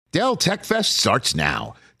Dell Tech Fest starts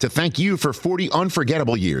now. To thank you for 40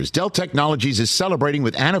 unforgettable years, Dell Technologies is celebrating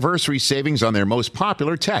with anniversary savings on their most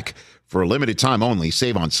popular tech. For a limited time only,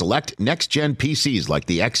 save on select next-gen PCs like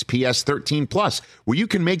the XPS 13 Plus, where you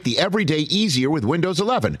can make the everyday easier with Windows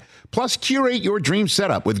 11. Plus, curate your dream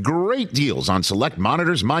setup with great deals on select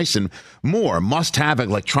monitors, mice, and more must-have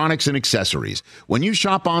electronics and accessories. When you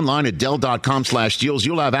shop online at Dell.com/deals,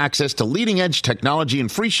 you'll have access to leading-edge technology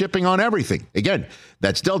and free shipping on everything. Again,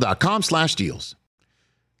 that's Dell.com/deals.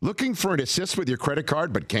 Looking for an assist with your credit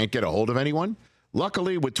card but can't get a hold of anyone?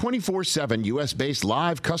 Luckily, with 24/7 U.S.-based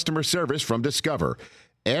live customer service from Discover,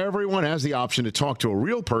 everyone has the option to talk to a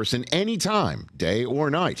real person anytime, day or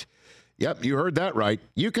night. Yep, you heard that right.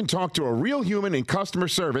 You can talk to a real human in customer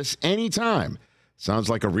service anytime. Sounds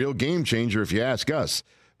like a real game changer if you ask us.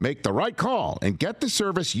 Make the right call and get the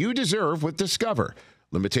service you deserve with Discover.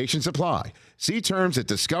 Limitations apply. See terms at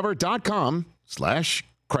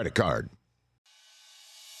discover.com/credit card.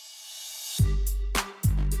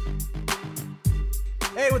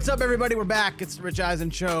 Hey, what's up, everybody? We're back. It's the Rich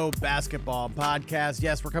Eisen Show basketball podcast.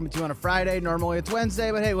 Yes, we're coming to you on a Friday. Normally it's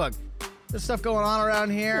Wednesday, but hey, look, there's stuff going on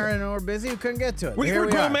around here, and we're busy. We couldn't get to it. We're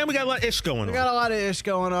grown, man. We got a lot of ish going on. We got a lot of ish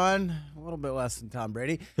going on. A little bit less than Tom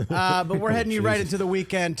Brady. But we're heading you right into the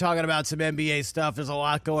weekend talking about some NBA stuff. There's a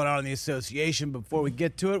lot going on in the association. Before we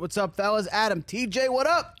get to it, what's up, fellas? Adam, TJ, what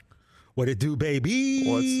up? What it do, baby?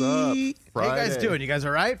 What's up? Friday. How you guys doing? You guys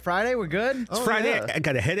all right? Friday, we're good? It's Friday. Yeah. I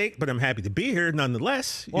got a headache, but I'm happy to be here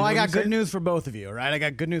nonetheless. Well, I got good news for both of you, all right? I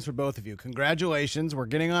got good news for both of you. Congratulations. We're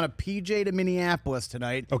getting on a PJ to Minneapolis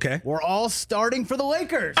tonight. Okay. We're all starting for the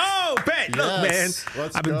Lakers. Oh, bet. Look, man.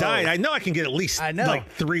 I've been dying. I know I can get at least like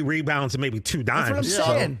 3 rebounds and maybe 2 dimes. That's what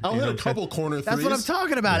I'm saying. I'll hit a couple corner threes. That's what I'm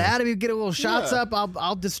talking about. Adam, you get a little shots up.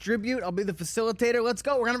 I'll distribute. I'll be the facilitator. Let's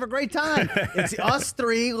go. We're going to have a great time. It's us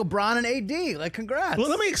 3, LeBron and AD. Like, congrats. Well,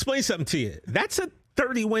 let me explain something to you. That's a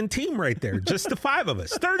 30-win team right there. Just the 5 of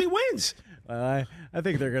us. 30 wins. I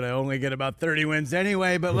think they're going to only get about 30 wins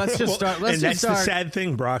anyway, but let's just start. That's the sad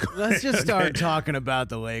thing, Brock. Let's just start talking about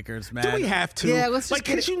the Lakers, man. Do we have to? Yeah, let's just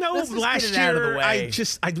because last year I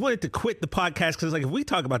wanted to quit the podcast because if we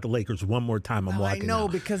talk about the Lakers one more time, I'm walking out. I know,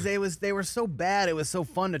 because they were so bad. It was so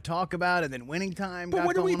fun to talk about, and then winning time. But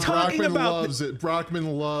what are we talking about? Brockman loves it.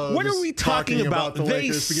 Brockman loves. What are we talking about? The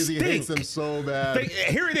Lakers stink. Because he hates them so bad.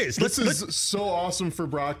 Here it is. This is so awesome for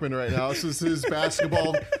Brockman right now. This is his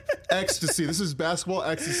basketball ecstasy. This is basketball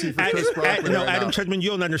ecstasy for Chris Brockman. Adam Chudman, you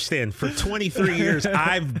don't understand. For 23 years,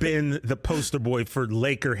 I've been the poster boy for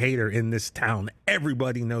Laker hater in this town.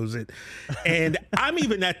 Everybody knows it. And I'm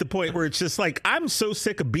even at the point where it's just like, I'm so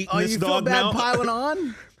sick of beating this dog now. You feel bad piling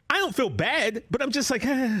on? I don't feel bad, but I'm just like,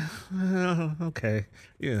 okay,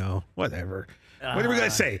 whatever. What are we going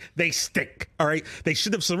to say? They stink, all right? They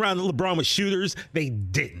should have surrounded LeBron with shooters. They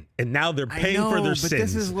didn't. And now they're paying for their sins. But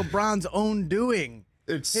this is LeBron's own doing.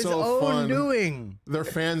 It's his so own fun. doing. Their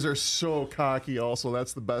fans are so cocky also.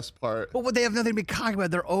 That's the best part. But they have nothing to be cocky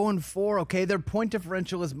about. They're 0-4, okay? Their point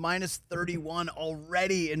differential is -31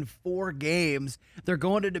 already in 4 games. They're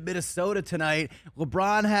going to Minnesota tonight.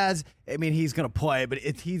 LeBron he's going to play, but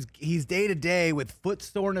he's day-to-day with foot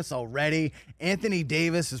soreness already. Anthony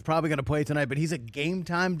Davis is probably going to play tonight, but he's a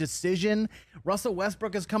game-time decision. Russell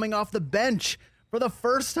Westbrook is coming off the bench for the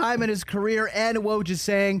first time in his career, and Woj is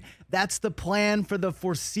saying that's the plan for the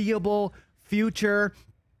foreseeable future.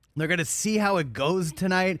 They're going to see how it goes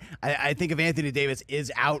tonight. I think if Anthony Davis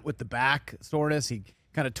is out with the back soreness, he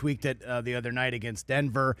kind of tweaked it the other night against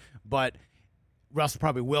Denver, but Russ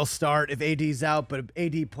probably will start if AD's out. But if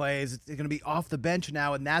AD plays, it's going to be off the bench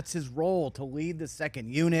now, and that's his role, to lead the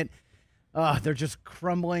second unit. They're just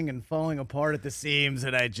crumbling and falling apart at the seams,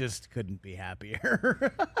 and I just couldn't be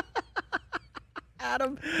happier.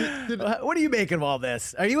 Adam, what are you making of all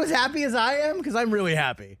this? Are you as happy as I am? Because I'm really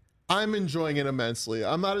happy. I'm enjoying it immensely.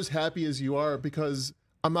 I'm not as happy as you are because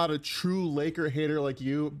I'm not a true Laker hater like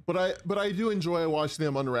you, but I do enjoy watching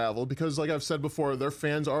them unravel because, like I've said before, their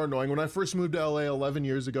fans are annoying. When I first moved to LA 11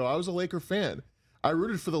 years ago, I was a Laker fan. I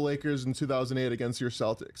rooted for the Lakers in 2008 against your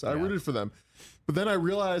Celtics. I rooted for them. But then I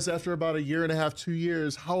realized after about 1.5 years, 2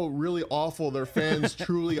 years, how really awful their fans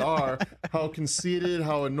truly are, how conceited,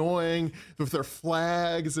 how annoying with their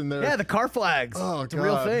flags and their... Yeah, the car flags. Oh, it's God. a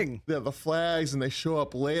real thing. Yeah, the flags, and they show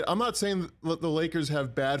up late. I'm not saying that the Lakers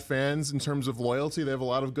have bad fans in terms of loyalty. They have a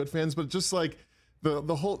lot of good fans, but just like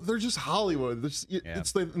the whole... They're just Hollywood.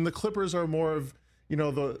 And the Clippers are more of,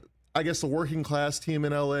 the working class team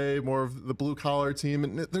in LA, more of the blue collar team,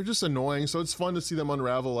 and they're just annoying. So it's fun to see them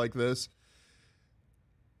unravel like this.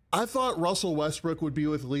 I thought Russell Westbrook would be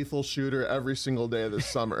with Lethal Shooter every single day this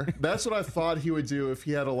summer. That's what I thought he would do if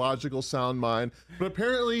he had a logical, sound mind. But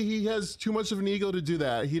apparently he has too much of an ego to do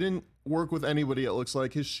that. He didn't work with anybody, it looks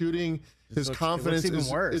like. His shooting, his confidence, it looks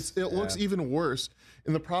even worse. It looks even worse.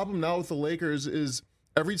 And the problem now with the Lakers is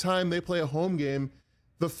every time they play a home game,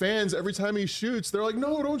 the fans, every time he shoots, they're like,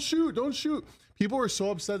 no, don't shoot, don't shoot. People were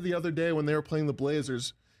so upset the other day when they were playing the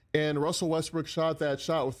Blazers and Russell Westbrook shot that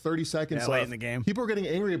shot with 30 seconds left. Late in the game. People are getting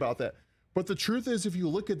angry about that. But the truth is, if you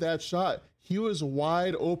look at that shot, he was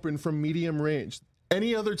wide open from medium range.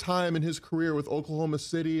 Any other time in his career with Oklahoma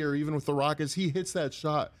City or even with the Rockets, he hits that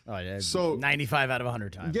shot. Oh, yeah. So 95 out of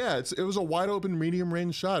 100 times. Yeah, it was a wide open medium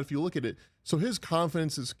range shot if you look at it. So his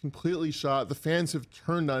confidence is completely shot. The fans have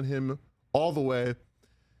turned on him all the way.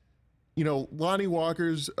 You know, Lonnie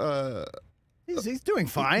Walker's He's doing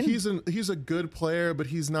fine. He's a good player, but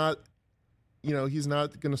he's not going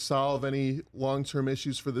to solve any long-term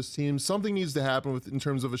issues for this team. Something needs to happen in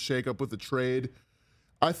terms of a shakeup with the trade.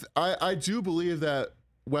 I do believe that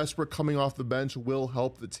Westbrook coming off the bench will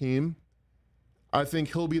help the team. I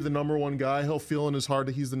think he'll be the number one guy. He'll feel in his heart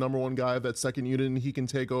that he's the number one guy of that second unit and he can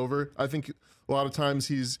take over. I think a lot of times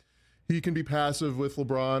he can be passive with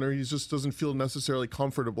LeBron or he just doesn't feel necessarily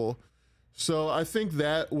comfortable. So I think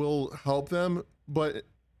that will help them, but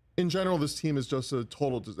in general, this team is just a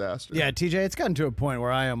total disaster. Yeah, TJ, it's gotten to a point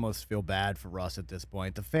where I almost feel bad for Russ at this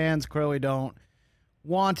point. The fans clearly don't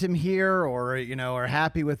want him here or, are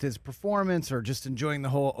happy with his performance or just enjoying the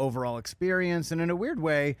whole overall experience. And in a weird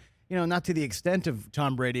way, not to the extent of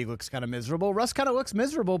Tom Brady looks kind of miserable. Russ kind of looks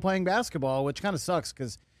miserable playing basketball, which kind of sucks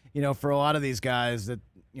because, for a lot of these guys that,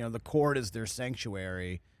 the court is their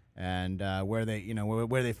sanctuary. And where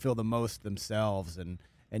they feel the most themselves, and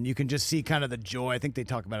you can just see kind of the joy. I think they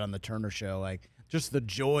talk about it on the Turner Show, like just the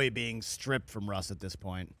joy being stripped from Russ at this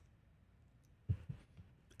point.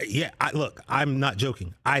 Yeah, look, I'm not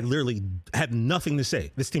joking. I literally have nothing to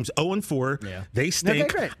say. This team's 0-4. Yeah. They stink.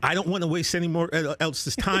 Okay, great. I don't want to waste any more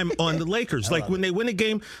else's time on the Lakers. Like when they win a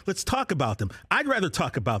game, let's talk about them. I'd rather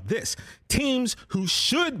talk about this. Teams who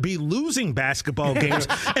should be losing basketball games,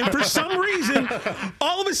 and for some reason,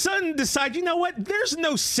 all of a sudden decide, you know what? There's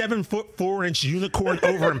no 7'4" unicorn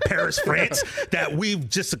over in Paris, France, that we've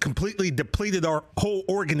just completely depleted our whole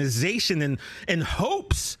organization in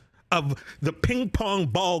hopes of the ping pong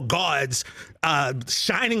ball gods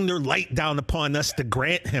shining their light down upon us to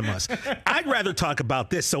grant him us. I'd rather talk about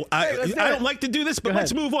this. So I don't like to do this, but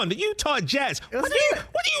let's move on. The Utah Jazz. What are you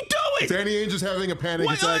doing? Danny Ainge is having a panic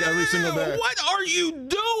attack every single day. What are you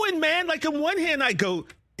doing, man? Like on one hand, I go,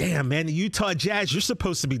 damn, man, the Utah Jazz, you're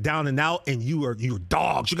supposed to be down and out, and you're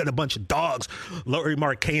dogs. You got a bunch of dogs. Laurie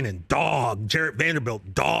Markkanen, dog. Jarrett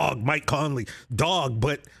Vanderbilt, dog. Mike Conley, dog.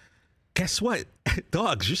 But guess what?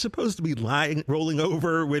 Dogs, you're supposed to be rolling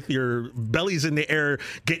over with your bellies in the air,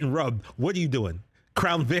 getting rubbed. What are you doing?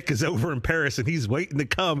 Crown Vic is over in Paris, and he's waiting to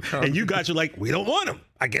come. And you guys are like, we don't want him.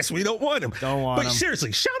 I guess we don't want him. But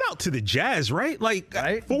seriously, shout out to the Jazz, right? Like,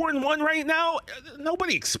 right? 4-1 right now.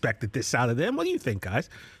 Nobody expected this out of them. What do you think, guys?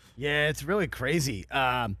 Yeah, it's really crazy.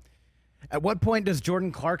 At what point does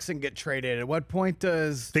Jordan Clarkson get traded? At what point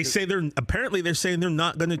does... They're saying they're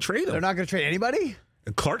not going to trade him. They're not going to trade anybody?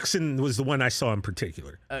 Clarkson was the one I saw in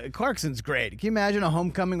particular. Clarkson's great. Can you imagine a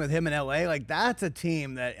homecoming with him in LA? Like, that's a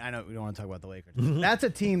team that, I know we don't want to talk about the Lakers. Mm-hmm. That's a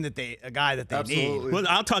team that a guy that they need. Well,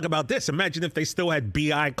 I'll talk about this. Imagine if they still had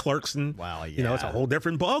B.I. Clarkson. Wow, yeah. It's a whole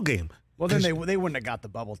different ball game. Well, then they wouldn't have got the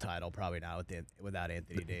bubble title probably now without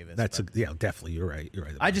Anthony Davis. Definitely. You're right.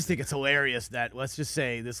 I just think it's hilarious that, let's just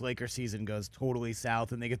say this Lakers season goes totally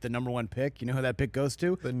south and they get the number one pick. You know who that pick goes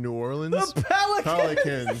to? The New Orleans the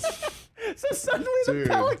Pelicans. So suddenly the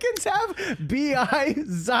Pelicans have B.I.,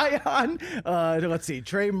 Zion, let's see,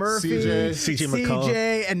 Trey Murphy, CJ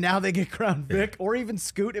McCollum, and now they get Crown Vic, or even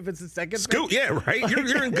Scoot if it's the second Scoot, pick. Yeah, right.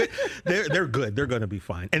 You're in good. They're good. They're going to be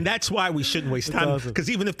fine. And that's why we shouldn't waste time, because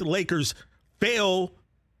even if the Lakers fail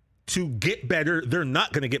to get better, they're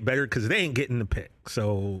not going to get better because they ain't getting the pick.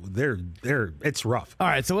 So it's rough. All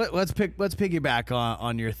right, so let's piggyback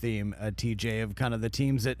on your theme, TJ, of kind of the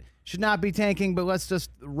teams that should not be tanking, but let's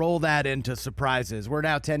just roll that into surprises. We're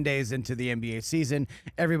now 10 days into the NBA season.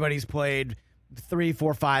 Everybody's played 3,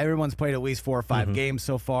 4, 5. Everyone's played at least 4 or 5 games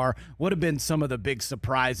so far. What have been some of the big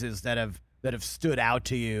surprises that have stood out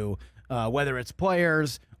to you, whether it's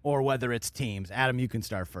players or whether it's teams? Adam, you can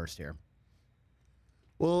start first here.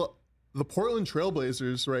 Well, the Portland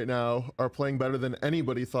Trailblazers right now are playing better than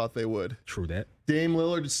anybody thought they would. True that. Dame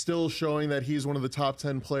Lillard is still showing that he's one of the top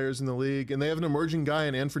 10 players in the league, and they have an emerging guy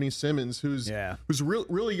in Anthony Simmons who's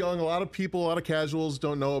really young. A lot of casuals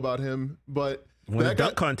don't know about him, but Won a That guy-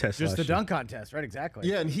 dunk contest. Just last the year. dunk contest, right? Exactly.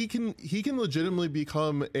 Yeah, and he can legitimately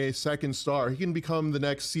become a second star. He can become the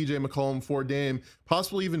next CJ McCollum for Dame,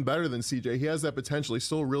 possibly even better than CJ. He has that potential. He's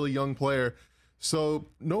still a really young player. So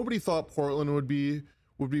nobody thought Portland would be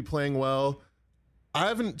playing well.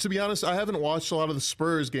 To be honest, I haven't watched a lot of the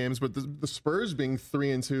Spurs games, but the Spurs being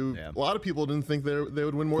 3-2, a lot of people didn't think they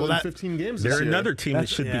would win more than 15 games this They're year. another team that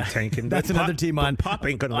should be tanking. That's But another team on Pop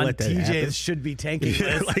ain't gonna on let that TJ's happen. should be tanking.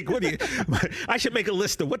 Yeah, list. like what? I should make a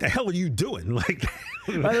list of what the hell are you doing? Like,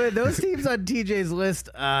 By the way, those teams on TJ's list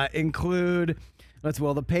include.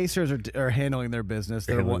 The Pacers are handling their business.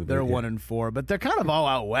 They're 1-4, but they're kind of all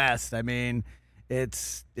out west. I mean,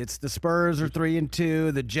 it's the Spurs are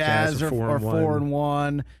 3-2, the Jazz are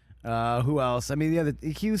 4-1. Who else? I mean, the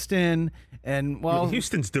Houston and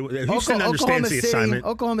Houston understands the assignment.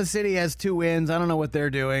 Oklahoma City has 2 wins. I don't know what they're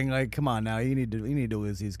doing. Like, come on now, you need to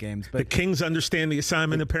lose these games. But The Kings understand the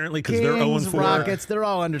assignment apparently because they're 0-4. Rockets, they're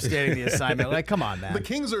all understanding the assignment. Like, come on, man. The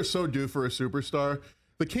Kings are so due for a superstar.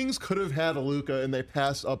 The Kings could have had a Luka, and they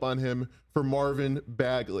passed up on him for Marvin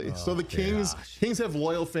Bagley. So the Kings have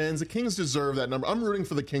loyal fans. The Kings deserve that number. I'm rooting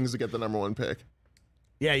for the Kings to get the number 1 pick.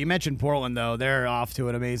 Yeah, you mentioned Portland though. They're off to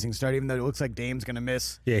an amazing start. Even though it looks like Dame's going to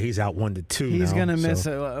miss. Yeah, he's out 1-2. He's going to so miss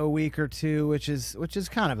a week or two, which is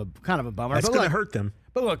kind of a bummer. That's But going to look, hurt them.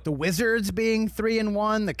 But look, the Wizards being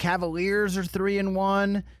 3-1, the Cavaliers are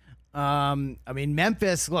 3-1. I mean,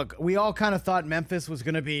 Memphis. Look, we all kind of thought Memphis was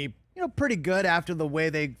going to be pretty good after the way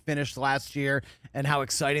they finished last year and how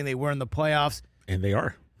exciting they were in the playoffs. And they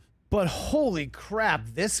are. But holy crap,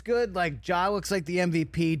 this good? Like, Ja looks like the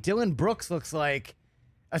MVP. Dylan Brooks looks like,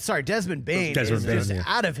 Desmond Bane is just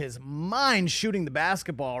out of his mind shooting the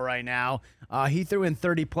basketball right now. He threw in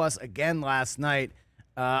 30-plus again last night.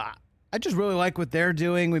 I just really like what they're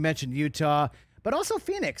doing. We mentioned Utah, but also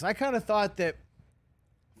Phoenix. I kind of thought that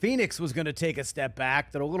Phoenix was going to take a step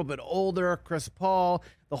back. They're a little bit older. Chris Paul,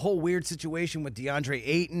 the whole weird situation with DeAndre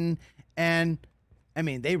Ayton. And, I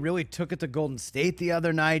mean, they really took it to Golden State the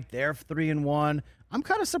other night. They're 3-1. I'm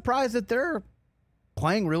kind of surprised that they're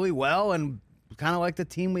playing really well and kind of like the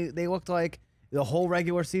team they looked like the whole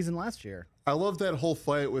regular season last year. I love that whole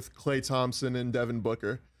fight with Klay Thompson and Devin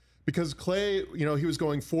Booker because Klay, he was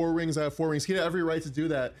going 4 rings out of 4 rings. He had every right to do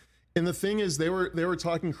that. And the thing is, they were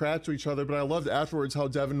talking crap to each other, but I loved afterwards how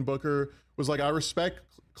Devin Booker was like, I respect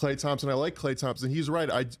Klay Thompson. I like Klay Thompson. He's right.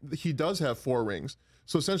 He does have 4 rings.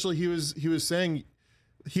 So essentially he was saying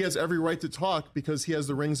he has every right to talk because he has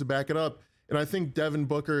the rings to back it up. And I think Devin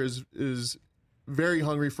Booker is very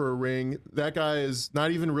hungry for a ring. That guy is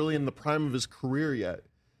not even really in the prime of his career yet.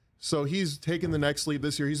 So he's taken the next leap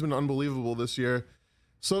this year. He's been unbelievable this year.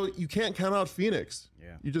 So you can't count out Phoenix.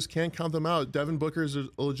 Yeah. You just can't count them out. Devin Booker is a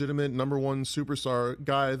legitimate number 1 superstar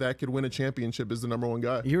guy that could win a championship is the number 1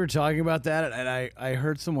 guy. You were talking about that, and I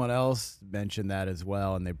heard someone else mention that as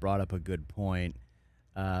well, and they brought up a good point.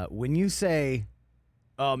 When you say,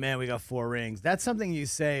 oh, man, we got 4 rings, that's something you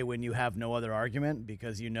say when you have no other argument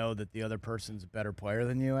because you know that the other person's a better player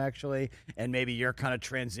than you, actually, and maybe you're kind of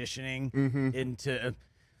transitioning into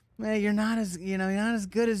man, you're not as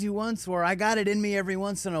good as you once were. I got it in me every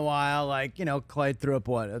once in a while. Like, Clay threw up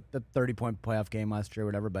a 30-point playoff game last year or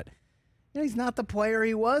whatever, but he's not the player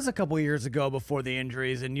he was a couple years ago before the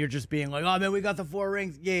injuries, and you're just being like, oh, man, we got the 4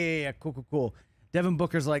 rings. Yeah, cool. Devin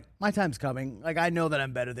Booker's like, my time's coming. Like, I know that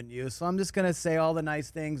I'm better than you, so I'm just going to say all the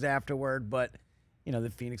nice things afterward, but,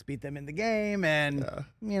 the Phoenix beat them in the game, and,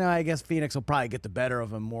 I guess Phoenix will probably get the better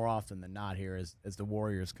of them more often than not here as the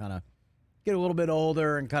Warriors kind of get a little bit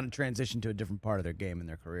older and kind of transition to a different part of their game in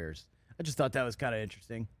their careers. I just thought that was kind of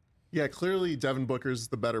interesting. Yeah, clearly Devin Booker's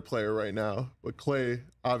the better player right now. But Klay,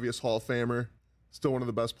 obvious Hall of Famer, still one of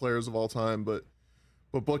the best players of all time. But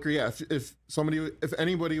Booker, yeah, if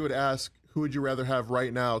anybody would ask, who would you rather have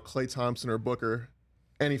right now, Klay Thompson or Booker?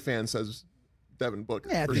 Any fan says Devin Booker,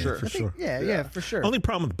 for sure. Yeah, for sure. Only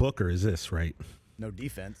problem with Booker is this, right? No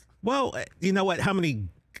defense. Well, you know what? How many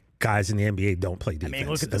guys in the NBA don't play defense? I mean,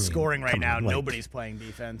 look at the scoring right now. Nobody's playing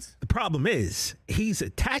defense. The problem is he's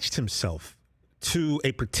attached himself to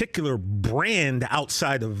a particular brand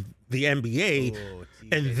outside of the NBA,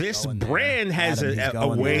 and this brand has a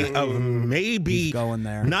way of maybe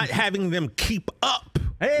not having them keep up.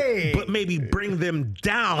 Hey, but maybe bring them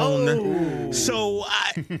down. So,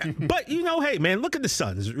 but hey, man, look at the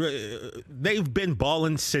Suns. They've been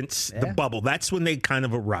balling since the bubble. That's when they kind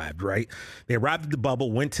of arrived, right? They arrived at the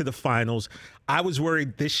bubble, went to the finals. I was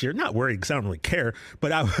worried this year, not worried because I don't really care,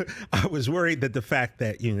 but I was worried that the fact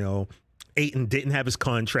that, Ayton didn't have his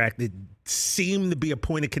contract. It seemed to be a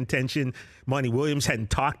point of contention. Monty Williams hadn't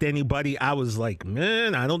talked to anybody. I was like,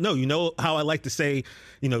 man, I don't know. You know how I like to say,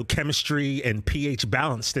 chemistry and pH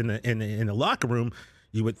balanced in the locker room.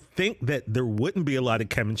 You would think that there wouldn't be a lot of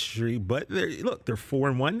chemistry, but they're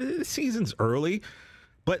 4-1. The season's early,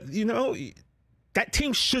 but that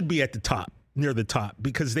team should be at the top, near the top,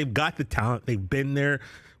 because they've got the talent. They've been there.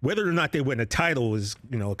 Whether or not they win a title is,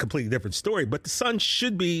 a completely different story. But the Suns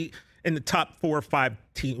should be in the top 4 or 5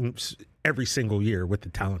 teams every single year with the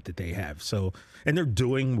talent that they have. So, and they're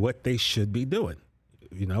doing what they should be doing,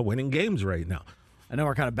 winning games right now. I know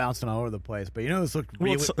we're kind of bouncing all over the place, but this looked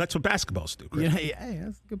really... Well, that's what basketballs do, Chris. Yeah,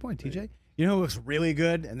 that's a good point, TJ. Who looks really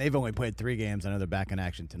good, and they've only played 3 games. I know they're back in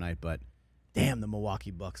action tonight, but damn, the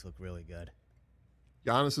Milwaukee Bucks look really good.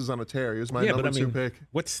 Giannis is on a tear. He was my number 2 pick.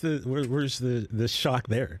 Where's the shock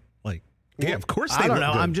there? Yeah, of course they I don't look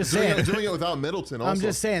know. good. I'm just saying. Doing it without Middleton also. I'm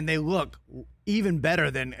just saying they look even better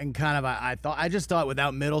than, and kind of, I just thought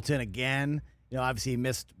without Middleton again, obviously he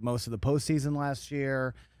missed most of the postseason last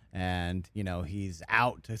year, and, he's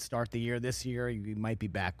out to start the year this year. He might be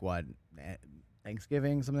back,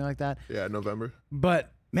 Thanksgiving, something like that? Yeah, November.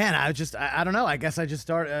 But, man, I don't know. I guess I just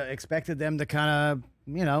expected them to kind of,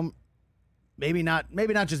 maybe not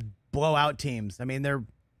just blow out teams. I mean, they're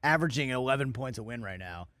averaging 11 points a win right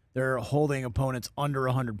now. They're holding opponents under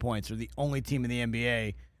 100 points. They're the only team in the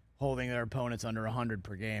NBA holding their opponents under 100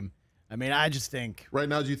 per game. I mean, I just think right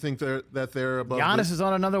now, do you think they're above? Giannis is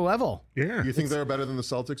on another level. Yeah. You think they're better than the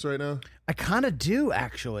Celtics right now? I kind of do,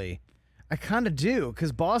 actually. I kind of do,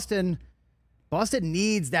 because Boston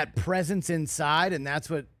needs that presence inside, and that's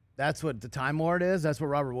what the Time Lord is. That's what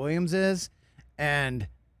Robert Williams is. And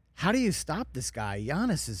how do you stop this guy?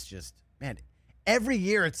 Giannis is just, man, every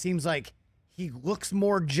year it seems like he looks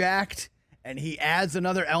more jacked, and he adds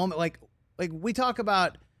another element. Like we talk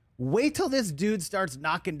about, wait till this dude starts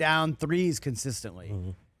knocking down threes consistently.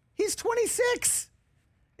 Mm-hmm. He's 26.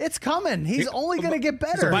 It's coming. He's only going to get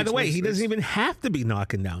better. So by the way, he doesn't even have to be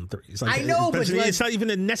knocking down threes. I know, but it's not even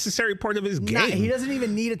a necessary part of his game. He doesn't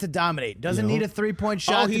even need it to dominate. Doesn't need a 3-point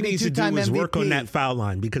shot. All he needs to do is MVP. work on that foul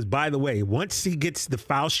line. Because by the way, once he gets the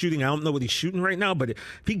foul shooting, I don't know what he's shooting right now, but if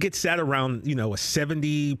he gets that around, a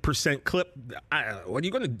 70% clip, what are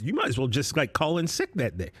you going to do? You might as well just call in sick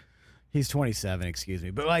that day. He's 27, excuse me.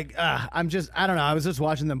 But I don't know. I was just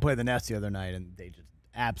watching them play the Nets the other night, and they just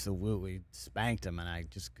absolutely spanked him, and I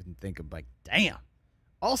just couldn't think of damn.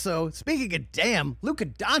 Also, speaking of damn, Luka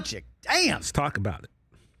Doncic, damn. Let's talk about it.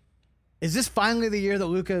 Is this finally the year that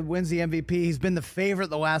Luka wins the MVP? He's been the favorite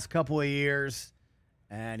the last couple of years,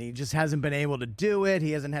 and he just hasn't been able to do it.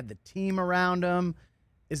 He hasn't had the team around him.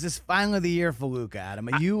 Is this finally the year for Luka, Adam?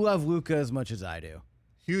 You love Luka as much as I do.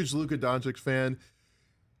 Huge Luka Doncic fan.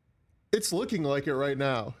 It's looking like it right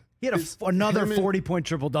now. He had another 40-point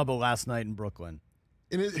triple-double last night in Brooklyn.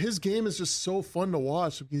 And his game is just so fun to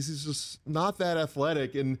watch because he's just not that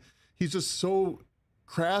athletic, and he's just so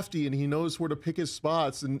crafty, and he knows where to pick his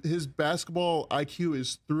spots, and his basketball IQ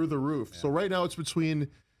is through the roof. Yeah. So right now it's between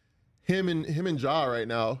him and Ja right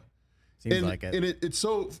now. Seems like it. And it's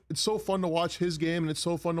so fun to watch his game, and it's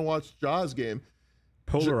so fun to watch Ja's game.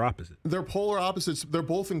 Polar opposite. They're polar opposites. They're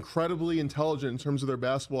both incredibly intelligent in terms of their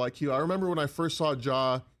basketball IQ. I remember when I first saw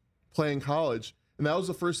Ja play in college, and that was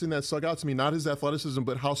the first thing that stuck out to me, not his athleticism,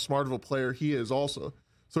 but how smart of a player he is also.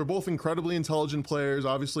 So they're both incredibly intelligent players.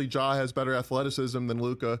 Obviously, Ja has better athleticism than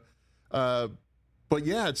Luka. But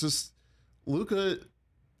yeah, it's just Luka.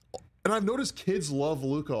 And I've noticed kids love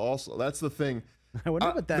Luka also. That's the thing. I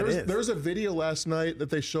wonder what that is. There's a video last night that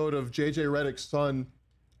they showed of JJ Redick's son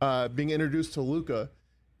being introduced to Luka.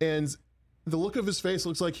 And the look of his face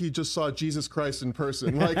looks like he just saw Jesus Christ in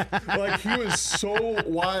person. Like he was so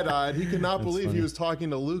wide-eyed. He could not believe funny. He was talking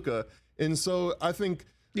to Luka. And so I think...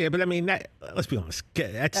 Yeah, but I mean, let's be honest.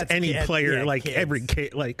 That's any player, kids. Every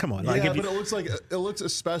kid. Come on. Yeah, but it looks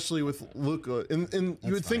especially with Luka. And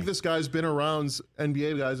you would think this guy's been around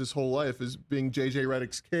NBA guys his whole life as being JJ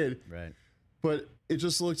Redick's kid. Right. But it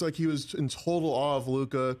just looks like he was in total awe of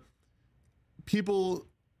Luka. People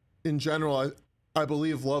in general, I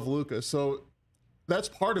believe, love Luka. So that's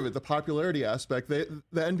part of it, the popularity aspect. The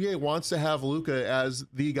NBA wants to have Luka as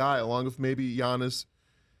the guy, along with maybe Giannis.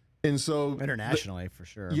 And so internationally, for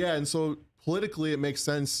sure. Yeah, and so politically, it makes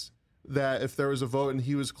sense that if there was a vote and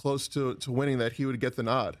he was close to winning, that he would get the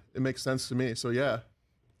nod. It makes sense to me. So yeah,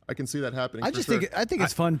 I can see that happening. I think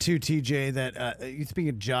it's fun too, TJ. That you speak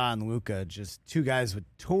of Ja and Luka, just two guys with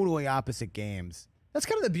totally opposite games. That's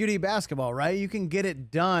kind of the beauty of basketball, right? You can get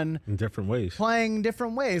it done in different ways, playing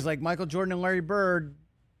different ways. Like Michael Jordan and Larry Bird,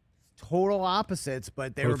 total opposites,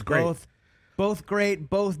 but they were both Both great,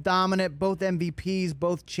 both dominant, both MVPs,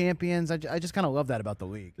 both champions. I just kind of love that about the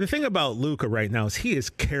league. The thing about Luka right now is he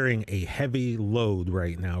is carrying a heavy load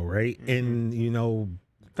right now, right? And,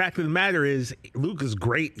 fact of the matter is Luka's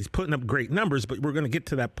great. He's putting up great numbers, but we're going to get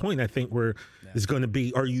to that point, I think, where it's going to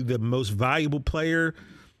be, are you the most valuable player?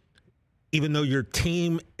 Even though your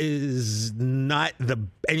team is not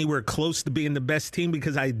anywhere close to being the best team,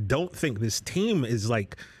 because I don't think this team is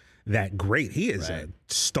like that great. He is a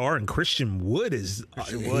star, and Christian Wood is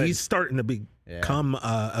he's starting to become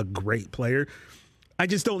a great player. I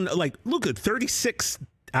just don't know. Like, look at 36.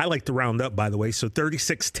 I like to round up, by the way. So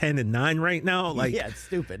 36, 10, and 9 right now. Like, yeah, it's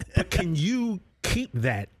stupid. But can you keep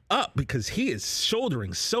that up? Because he is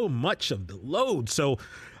shouldering so much of the load. So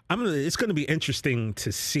it's going to be interesting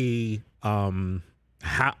to see how,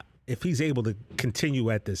 if he's able to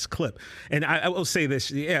continue at this clip. And I will say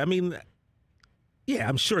this. Yeah, I mean, yeah,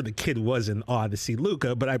 I'm sure the kid was in awe to see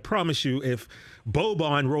Luka, but I promise you, if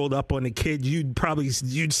Boban rolled up on the kid, you'd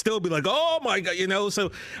still be like, oh my God,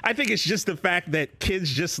 So I think it's just the fact that kids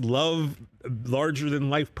just love larger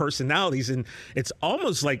than life personalities, and it's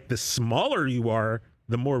almost like the smaller you are,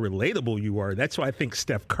 the more relatable you are. That's why I think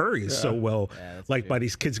Steph Curry is so well liked by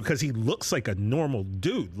these kids, because he looks like a normal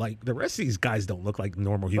dude. Like, the rest of these guys don't look like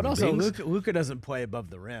normal human beings. But also, Luka doesn't play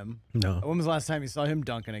above the rim. No. When was the last time you saw him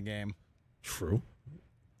dunk in a game? True.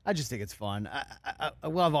 I just think it's fun. I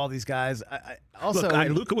love all these guys.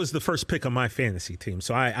 Luka was the first pick on my fantasy team,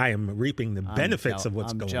 so I am reaping the benefits of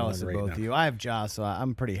what's going on right now. I'm jealous of both of you. I have Ja, so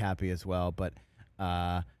I'm pretty happy as well. But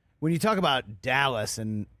when you talk about Dallas,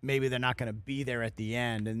 and maybe they're not going to be there at the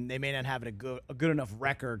end, and they may not have a good enough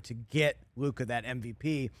record to get Luka that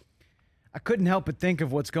MVP, I couldn't help but think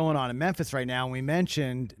of what's going on in Memphis right now. And we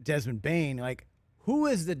mentioned Desmond Bane. Like, who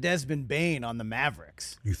is the Desmond Bane on the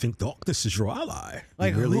Mavericks? You think darkness is your ally?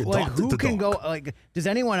 Like, who can go? Like, does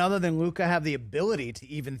anyone other than Luka have the ability to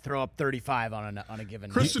even throw up 35 on a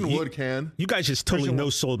given night? Christian Wood can. You guys just totally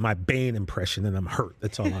no-sold my Bane impression, and I'm hurt.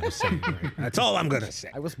 That's all I'm saying. Right? That's all I'm gonna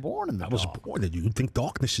say. I was born in the I was born in you. You think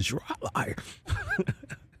darkness is your ally?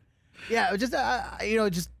 Yeah,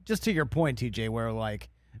 just to your point, TJ, where like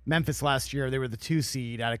Memphis last year, they were the 2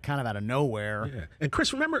 seed out of nowhere. Yeah. And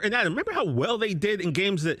Chris, remember how well they did in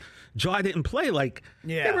games that Ja didn't play? Like,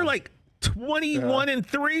 they were like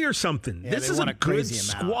 21-3 or something. Yeah, this is a good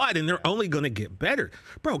squad, and they're only going to get better.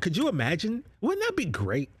 Bro, could you imagine? Wouldn't that be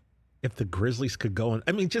great if the Grizzlies could go on?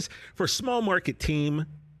 I mean, just for a small market team,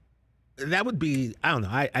 that would be, I don't know.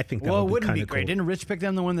 I think that would be wouldn't be great. Cool. Didn't Rich pick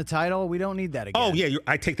them to win the title? We don't need that again. Oh, yeah,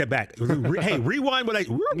 I take that back. Hey, rewind what I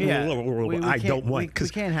don't want. We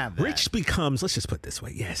can't have that. Rich becomes, let's just put it this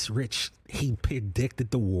way. Yes, Rich, he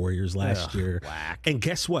predicted the Warriors last year. Whack. And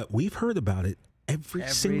guess what? We've heard about it every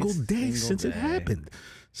single day since it happened.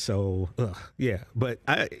 So, yeah. But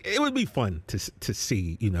it would be fun to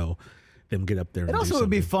see, them get up there. It also would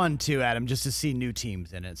be fun too, Adam, just to see new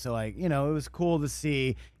teams in it. So, like, it was cool to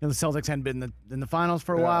see. The Celtics hadn't been in the finals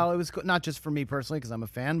for a while. It was not just for me personally because I'm a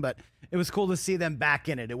fan, but it was cool to see them back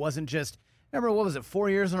in it. It wasn't just, remember, what was it, 4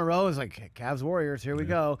 years in a row? It was like Cavs Warriors. Here we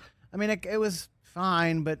go. I mean, it was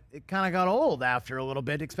fine, but it kind of got old after a little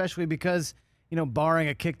bit, especially because barring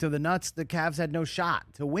a kick to the nuts, the Cavs had no shot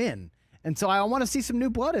to win. And so I want to see some new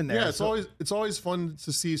blood in there. Yeah, it's always fun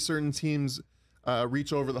to see certain teams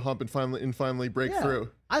reach over the hump and finally break through.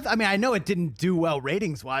 I mean, I know it didn't do well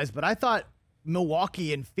ratings wise, but I thought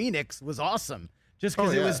Milwaukee and Phoenix was awesome just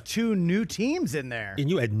because it was 2 new teams in there. And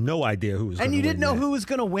you had no idea who was going to win. And you didn't know who was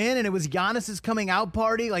going to win, and it was Giannis's coming out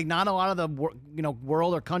party. Like, not a lot of the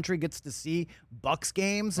world or country gets to see Bucks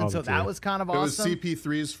games, and so that was kind of awesome. It was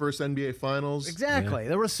CP3's first NBA Finals. Exactly. Yeah.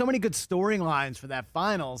 There were so many good storylines for that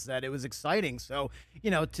Finals that it was exciting. So,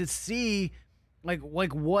 to see Like,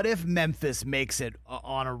 what if Memphis makes it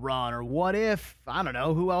on a run, or what if, I don't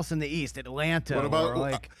know, who else in the East, Atlanta?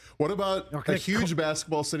 What about a huge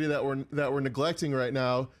basketball city that we're neglecting right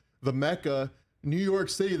now, the Mecca, New York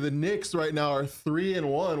City? The Knicks right now are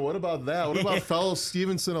 3-1. What about that? What about fellow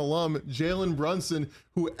Stevenson alum Jalen Brunson,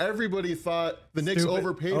 who everybody thought the Knicks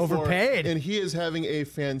overpaid for, and he is having a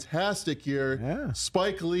fantastic year. Yeah.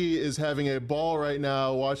 Spike Lee is having a ball right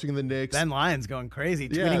now watching the Knicks. Ben Lyons going crazy,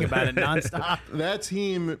 tweeting about it nonstop. That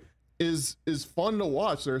team is fun to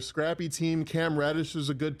watch. They're a scrappy team. Cam Reddish is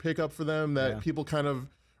a good pickup for them that people kind of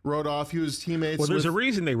wrote off. He was teammates. Well, there's a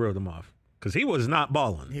reason they wrote him off. Because he was not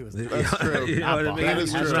balling. He was. That's true. That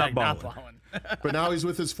is true. Not balling. But now he's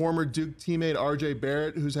with his former Duke teammate RJ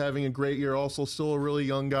Barrett, who's having a great year. Also, still a really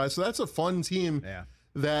young guy. So that's a fun team. Yeah.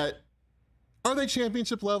 That are they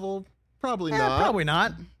championship level? Probably not. Probably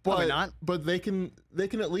not. but not. but they can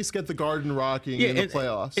at least get the garden rocking in the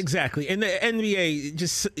playoffs. Exactly. And the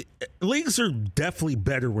NBA leagues are definitely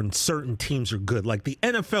better when certain teams are good. Like the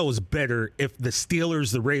NFL is better if the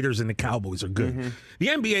Steelers, the Raiders, and the Cowboys are good. Mm-hmm. The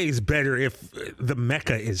NBA is better if the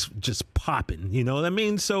Mecca is just popping. You know what I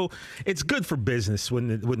mean? So it's good for business when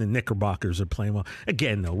the Knickerbockers are playing well.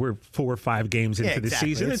 Again, though, we're 4 or 5 games into the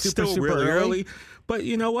season. It's still super really early. early. But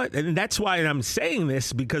you know what? And that's why I'm saying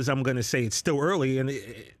this, because I'm going to say it's still early, and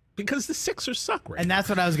because the Sixers suck right And now. that's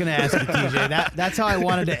what I was going to ask you, TJ. That's how I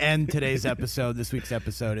wanted to end this week's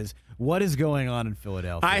episode, is what is going on in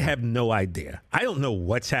Philadelphia? I have no idea. I don't know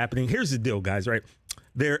what's happening. Here's the deal, guys, right?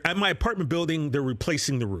 They're at my apartment building, they're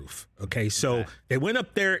replacing the roof. Okay. So they went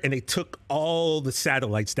up there and they took all the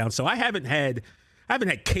satellites down. So I haven't had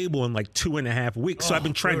cable in like 2.5 weeks. So I've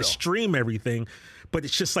been trying to stream everything. But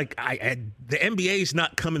it's just like the NBA's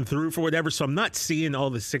not coming through for whatever, so I'm not seeing all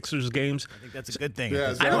the Sixers games. I think that's a good thing.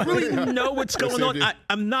 Yeah, I don't really know what's going on. dude.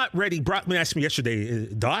 I'm not ready. Brockman asked me yesterday,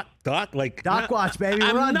 Doc, like Doc watch, baby.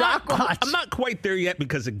 We're on Doc watch. I'm not quite there yet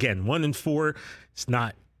because again, 1-4, it's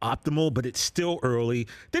not optimal, but it's still early.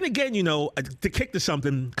 Then again, to kick to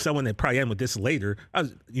something, because I want to probably end with this later.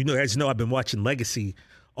 As you know, I've been watching Legacy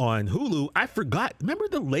on Hulu. I forgot. Remember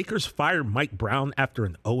the Lakers fired Mike Brown after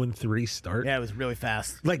an 0-3 start? Yeah, it was really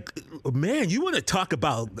fast. Like, man, you want to talk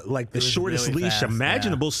about like the shortest really leash fast,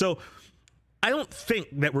 imaginable. yeah. So I don't think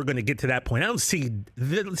that we're going to get to that point. I don't see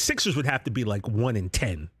the Sixers would have to be like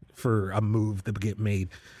 1-10 for a move to get made.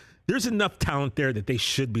 There's enough talent there that they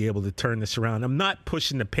should be able to turn this around. I'm not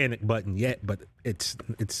pushing the panic button yet, but it's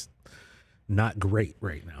not great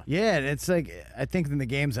right now. Yeah, and it's like, I think in the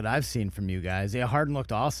games that I've seen from you guys, Harden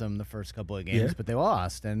looked awesome the first couple of games, but they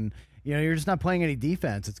lost. And, you're just not playing any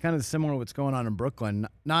defense. It's kind of similar to what's going on in Brooklyn,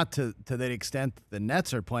 not to the extent that the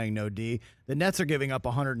Nets are playing no D. The Nets are giving up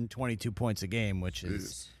 122 points a game, which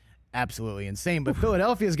is absolutely insane. But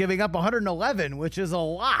Philadelphia is giving up 111, which is a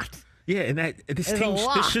lot. Yeah, and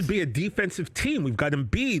this should be a defensive team. We've got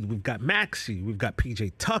Embiid, we've got Maxey, we've got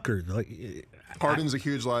PJ Tucker. Harden's a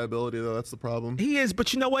huge liability, though. That's the problem. He is,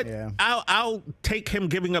 but you know what? Yeah. I'll take him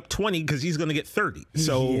giving up 20 because he's going to get 30.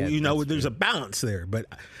 So there's a balance there. But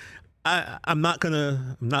I'm not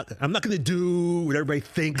gonna do what everybody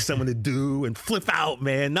thinks I'm gonna do and flip out,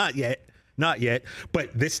 man. Not yet.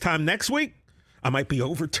 But this time next week, I might be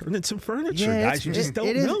overturning some furniture, guys. You just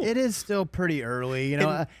don't know. It is still pretty early, And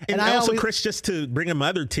I also, always, Chris, just to bring in my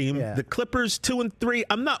other team, the Clippers 2-3.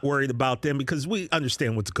 I'm not worried about them because we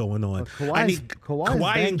understand what's going on. Kawhi's Kawhi in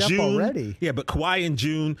banged up June already. Yeah, but Kawhi in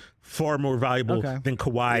June far more valuable than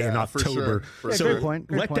Kawhi in for October. sure. So great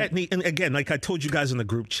point. let that knee. And again, like I told you guys in the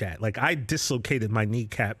group chat, like I dislocated my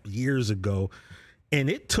kneecap years ago. And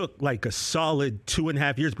it took like a solid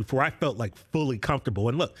 2.5 years before I felt like fully comfortable.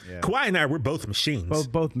 And look, Kawhi and I, we're both machines.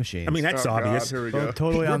 Both machines. I mean, that's obvious. God, here we go. Both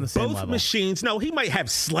totally on the same Both level. machines. No, he might have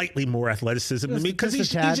slightly more athleticism than me because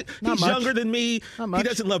just he's a tad. Not much. younger than me. Not He much.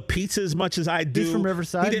 doesn't love pizza as much as I do. He's from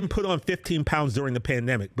Riverside. He didn't put on 15 pounds during the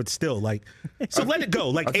pandemic, but still, like, so let it go.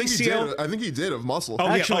 Like I think ACL. I think he did of muscle. Oh,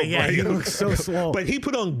 Actually, yeah, right. he looks so swole. But he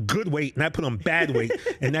put on good weight and I put on bad weight,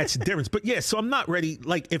 and that's the difference. But yeah, so I'm not ready.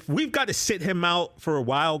 Like, if we've got to sit him out for a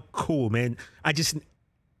while, cool, man.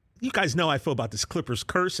 You guys know how I feel about this Clippers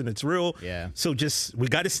curse, and it's real. Yeah. So we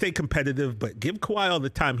got to stay competitive, but give Kawhi all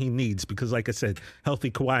the time he needs because, like I said,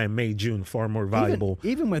 healthy Kawhi in May, June, far more valuable.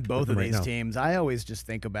 Even with both of right these now. teams, I always just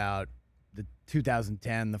think about the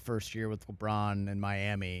 2010, the first year with LeBron in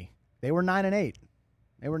Miami. They were 9-8.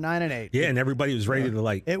 They were 9-8. Yeah, and everybody was ready to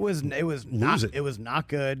like. It was lose not it. It was not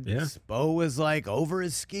good. Yeah. Spo was like over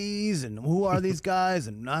his skis, and who are these guys?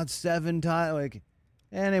 And not 7 times like.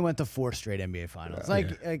 And they went to 4 straight NBA finals.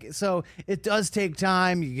 So it does take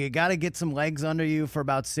time. You got to get some legs under you for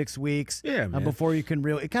about 6 weeks. Yeah, man. Before you can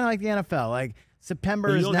really, kind of like the NFL. Like September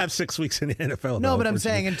You is don't not, have 6 weeks in the NFL. no, though, but I'm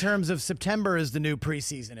saying unfortunately. in terms of September is the new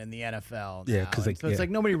preseason in the NFL. Yeah, now. 'cause And so it's like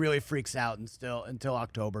nobody really freaks out until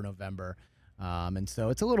October, November. And so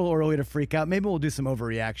it's a little early to freak out. Maybe we'll do some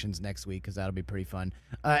overreactions next week because that'll be pretty fun.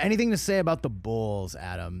 Anything to say about the Bulls,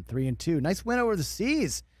 Adam? 3-2. Nice win over the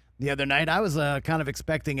C's the other night. I was kind of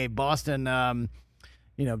expecting a Boston,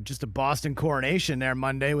 just a Boston coronation there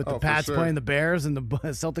Monday with the Pats playing the Bears and the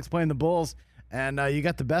Celtics playing the Bulls. And you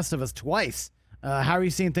got the best of us twice. How are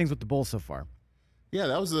you seeing things with the Bulls so far? Yeah,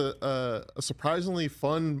 that was a surprisingly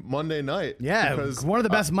fun Monday night. Yeah, because, one of the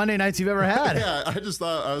best Monday nights you've ever had. Yeah, I just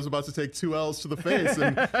thought I was about to take 2 L's to the face,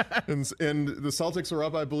 and the Celtics are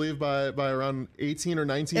up, I believe, by around 18 or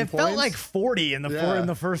 19 It points. felt like 40 in Yeah.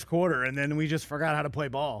 the first quarter, and then we just forgot how to play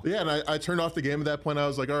ball. Yeah, and I turned off the game at that point. I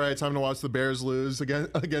was like, all right, time to watch the Bears lose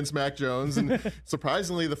against Mac Jones. And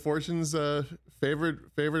surprisingly, the fortunes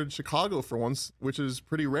favored Chicago for once, which is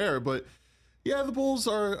pretty rare. But yeah, the Bulls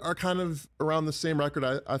are kind of around the same record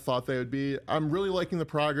I thought they would be. I'm really liking the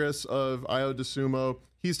progress of Ayo Dosunmu.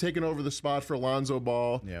 He's taken over the spot for Lonzo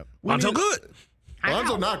Ball. Yep. Lonzo good.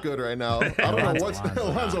 Lonzo not good right now. I don't know what's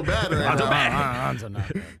Lonzo bad right Lonzo now. bad. Lonzo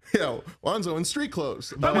not good. Yeah, Lonzo in street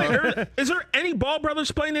clothes. But wait, is there any Ball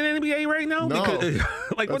brothers playing in NBA right now? No. Because,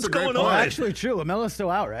 like, That's what's a great going point. on? Actually, true. LaMelo's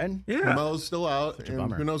still out, right? Yeah. Melo's still out, and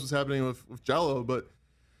bummer. who knows what's happening with Jello. But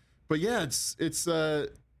yeah,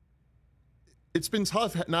 it's been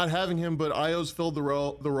tough not having him, but Ayo's filled the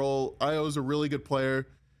role. Ayo's a really good player.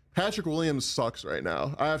 Patrick Williams sucks right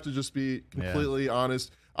now. I have to just be completely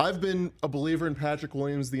honest. I've been a believer in Patrick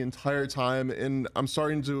Williams the entire time, and I'm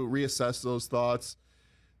starting to reassess those thoughts.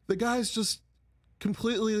 The guy's just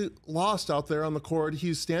completely lost out there on the court.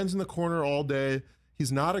 He stands in the corner all day.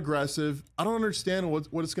 He's not aggressive. I don't understand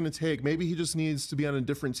what it's going to take. Maybe he just needs to be on a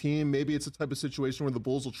different team. Maybe it's a type of situation where the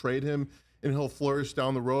Bulls will trade him and he'll flourish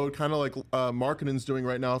down the road, kind of like Markkanen's doing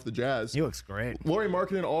right now with the Jazz. He looks great. Lauri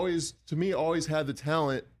Markkanen always had the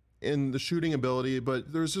talent and the shooting ability,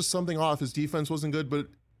 but there's just something off. His defense wasn't good, but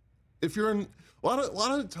if you're in a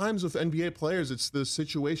lot of times with NBA players, it's the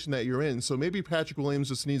situation that you're in. So maybe Patrick Williams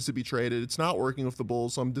just needs to be traded. It's not working with the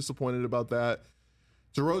Bulls, so I'm disappointed about that.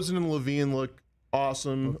 DeRozan and Levine look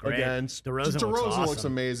awesome against. DeRozan looks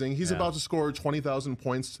amazing. He's about to score 20,000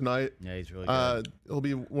 points tonight. Yeah, he's really good. He'll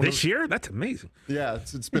be one This year? That's amazing. Yeah,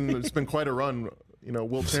 it's been quite a run,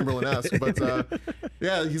 Wilt Chamberlain-esque. But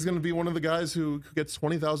yeah, he's going to be one of the guys who gets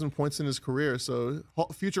 20,000 points in his career. So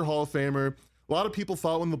future Hall of Famer. A lot of people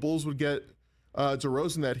thought when the Bulls would get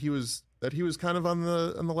DeRozan that he was kind of on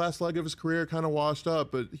the last leg of his career, kind of washed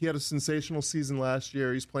up. But he had a sensational season last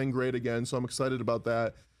year. He's playing great again, so I'm excited about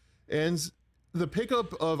that. And the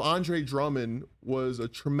pickup of Andre Drummond was a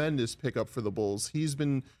tremendous pickup for the Bulls. He's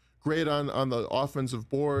been great on the offensive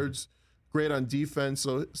boards, great on defense.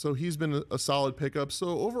 So he's been a solid pickup. So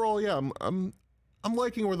overall, yeah, I'm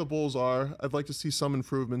liking where the Bulls are. I'd like to see some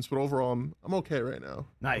improvements, but overall, I'm okay right now.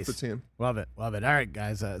 Nice. With the team. Love it. All right,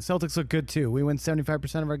 guys. Celtics look good too. We win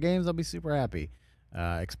 75% of our games. I'll be super happy.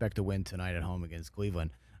 Expect to win tonight at home against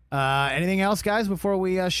Cleveland. Anything else, guys, before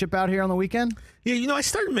we ship out here on the weekend? Yeah, I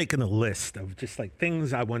started making a list of just like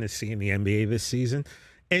things I want to see in the NBA this season.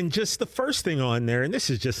 And just the first thing on there, and this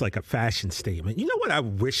is just like a fashion statement. You know what I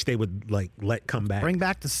wish they would let come back? Bring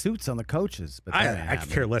back the suits on the coaches. But I could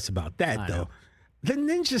care less about that, though. The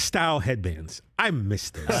ninja style headbands. I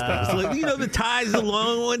miss those things. Like, the ties, the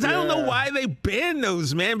long ones. I don't know why they banned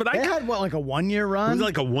those, man. But they had like a 1 year run? It was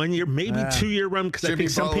like a 1 year, maybe 2 year run, because I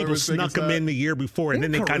think some people snuck them in the year before, and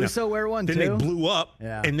then they kind of wear one then too? They blew up,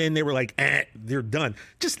 and then they were like, they're done.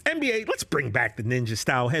 Just NBA, let's bring back the ninja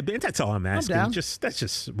style headbands. That's all I'm asking. That's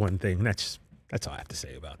just one thing. That's all I have to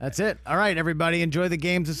say about that. That's it. All right, everybody, enjoy the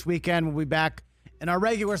games this weekend. We'll be back in our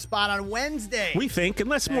regular spot on Wednesday. We think,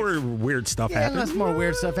 unless more weird stuff happens. Unless more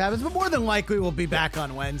weird stuff happens, but more than likely we'll be back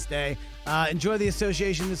on Wednesday. Enjoy the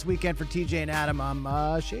association this weekend for TJ and Adam.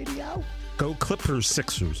 I'm Shady out. Go Clippers,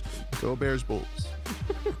 Sixers. Go Bears, Bulls.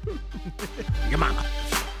 Your mama.